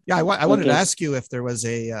far. I wanted to ask you if there was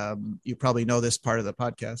you probably know this part of the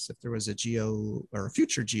podcast, if there was a geo or a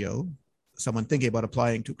future geo, someone thinking about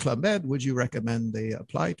applying to Club Med, would you recommend they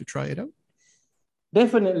apply to try it out?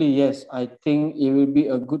 Definitely, yes. I think it will be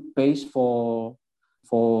a good base for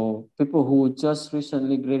people who just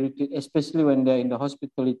recently graduated, especially when they're in the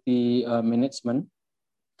hospitality management.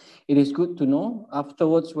 It is good to know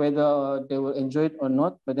afterwards whether they will enjoy it or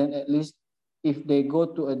not, but then at least if they go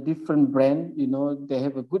to a different brand, they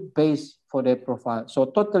have a good base for their profile. So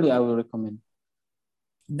totally, I will recommend.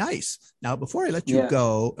 Nice. Now, before I let you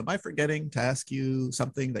go, am I forgetting to ask you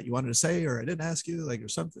something that you wanted to say, or I didn't ask you, or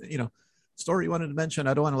something, story you wanted to mention?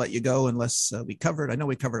 I don't want to let you go unless I know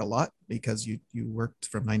we covered a lot because you worked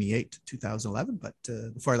from 98 to 2011, but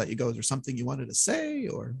before I let you go, is there something you wanted to say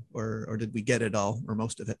or did we get it all or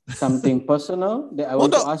most of it? Something personal that I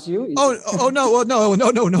want to ask you? No,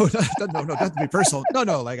 doesn't be personal.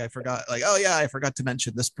 No, like I forgot, like, oh yeah, I forgot to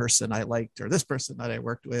mention this person I liked or this person that I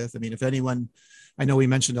worked with. I mean, if anyone, I know we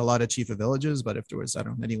mentioned a lot of Chief of Villages, but if there was, I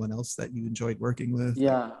don't know, anyone else that you enjoyed working with,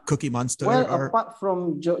 yeah, like Cookie Monster. Well, apart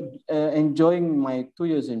from enjoying my 2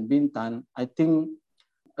 years in Bintan, I think,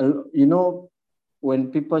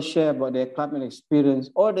 when people share about their Club Med experience,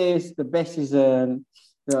 days the best season.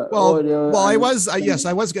 I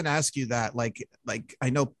was going to ask you that. Like I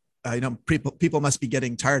know people must be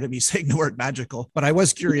getting tired of me saying the word magical, but I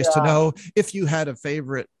was curious to know if you had a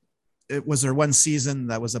favorite. Was there one season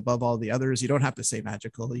that was above all the others? You don't have to say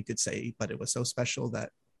magical. You could say, but it was so special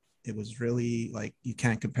that it was really like you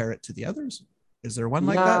can't compare it to the others. Is there one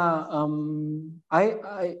like that?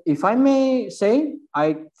 I if I may say,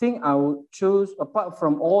 I think I would choose, apart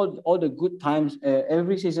from all the good times,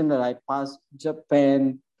 every season that I passed,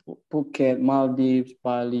 Japan, Phuket, Maldives,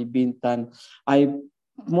 Bali, Bintan, I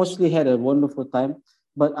mostly had a wonderful time.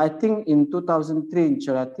 But I think in 2003 in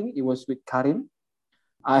Cherating, it was with Karim.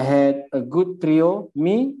 I had a good trio,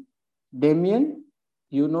 me, Damien,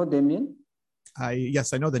 you know Damien?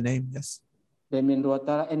 Yes, I know the name, yes. Damien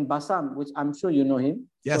Ruatara and Basam, which I'm sure you know him.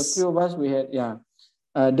 Yes. So three of us, we had,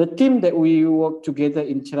 the team that we worked together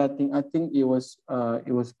in Cherating, I think it was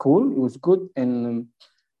cool, it was good. And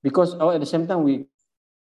because at the same time, we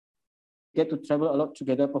get to travel a lot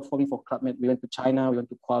together performing for Club Med. We went to China, we went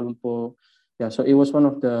to Kuala Lumpur. Yeah, so it was one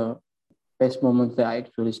of the best moments that I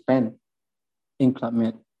actually spent in Club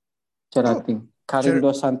Med, Cherating. Karim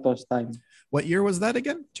Dos Santos time. What year was that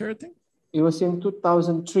again, Cherating? It was in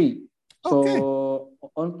 2003. Okay. So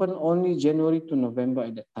open only January to November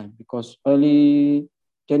at that time, because early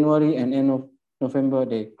January and end of November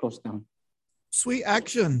they closed down. Sweet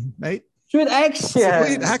action, mate. Sweet action.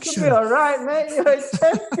 Sweet action. You're all right, mate. You're a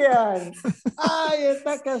champion.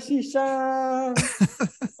 Takashi-san.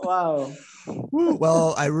 Wow.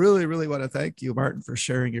 Well, I really, really want to thank you, Martin, for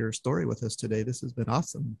sharing your story with us today. This has been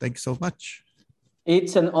awesome. Thanks so much.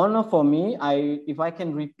 It's an honor for me. If I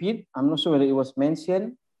can repeat, I'm not sure whether it was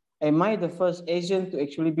mentioned. Am I the first Asian to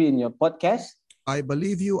actually be in your podcast? I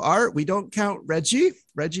believe you are. We don't count Reggie.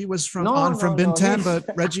 Reggie was from Bintan, but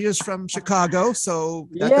Reggie is from Chicago, so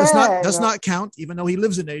that does not count. Even though he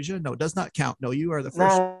lives in Asia, no, it does not count. No, you are the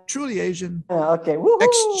first truly Asian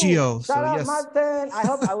ex-Geo. So yes, Martin. I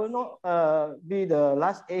hope I will not be the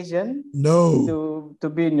last Asian. No, to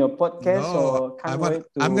be in your podcast. No, so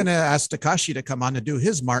I'm going to ask Takashi to come on and do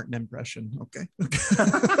his Martin impression. Okay.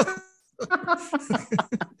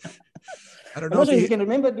 I don't know if you can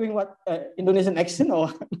remember doing what Indonesian accent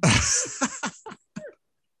or.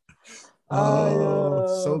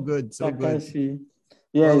 So good, so Takashi. Good.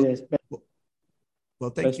 Yes.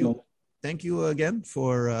 Well, thank you. Thank you again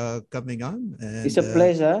for coming on. And, it's a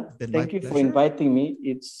pleasure. Thank you for inviting me.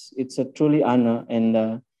 It's a truly honor,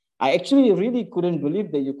 and I actually really couldn't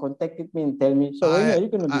believe that you contacted me and tell me. So when are you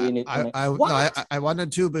going to be in it? I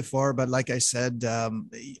wanted to before, but like I said,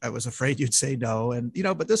 I was afraid you'd say no. And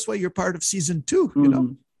but this way you're part of season 2. You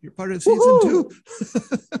know, you're part of season 2.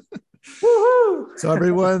 So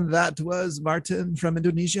everyone, that was Martin from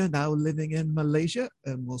Indonesia, now living in Malaysia,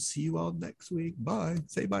 and we'll see you all next week. Bye.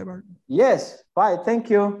 Say bye, Martin. Yes. Bye.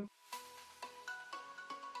 Thank you.